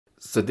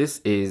So this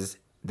is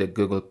the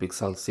Google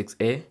Pixel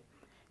 6a,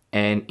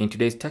 and in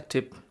today's tech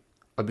tip,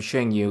 I'll be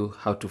showing you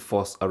how to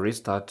force a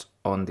restart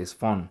on this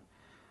phone.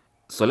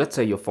 So let's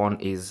say your phone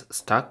is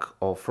stuck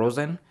or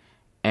frozen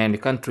and you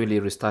can't really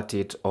restart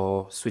it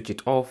or switch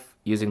it off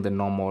using the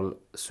normal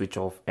switch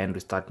off and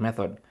restart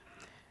method.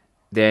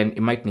 Then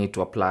you might need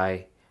to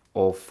apply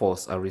or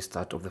force a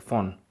restart of the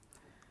phone.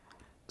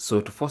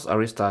 So to force a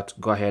restart,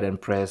 go ahead and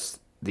press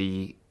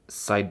the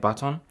side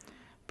button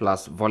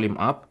plus volume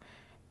up,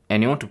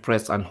 and you want to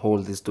press and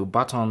hold these two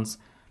buttons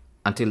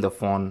until the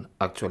phone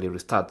actually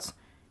restarts.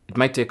 It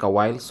might take a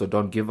while, so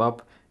don't give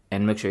up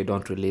and make sure you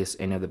don't release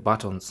any of the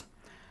buttons.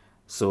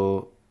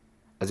 So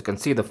as you can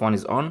see, the phone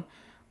is on,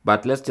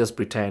 but let's just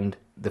pretend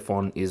the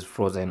phone is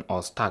frozen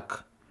or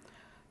stuck.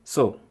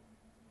 So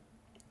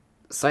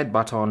side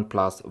button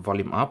plus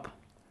volume up,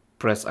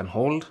 press and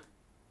hold,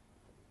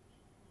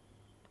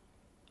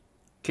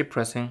 keep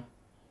pressing,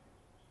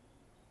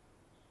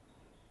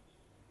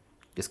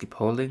 just keep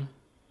holding,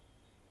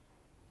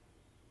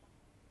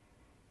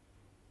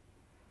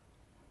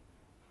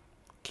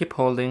 keep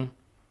holding,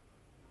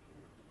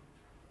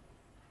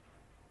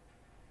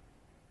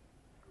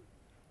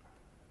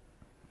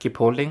 keep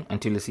holding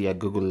until you see a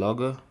Google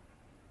logo.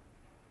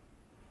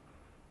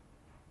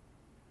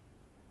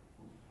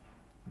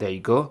 There you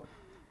go.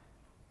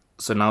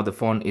 So now the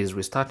phone is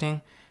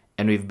restarting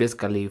and we've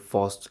basically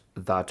forced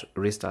that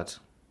restart.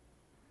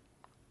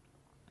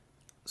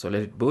 So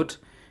let it boot,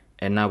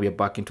 and now we are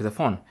back into the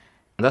phone.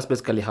 And that's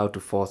basically how to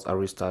force a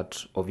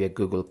restart of your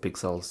Google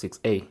Pixel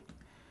 6a.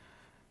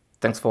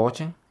 Thanks for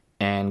watching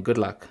and good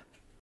luck.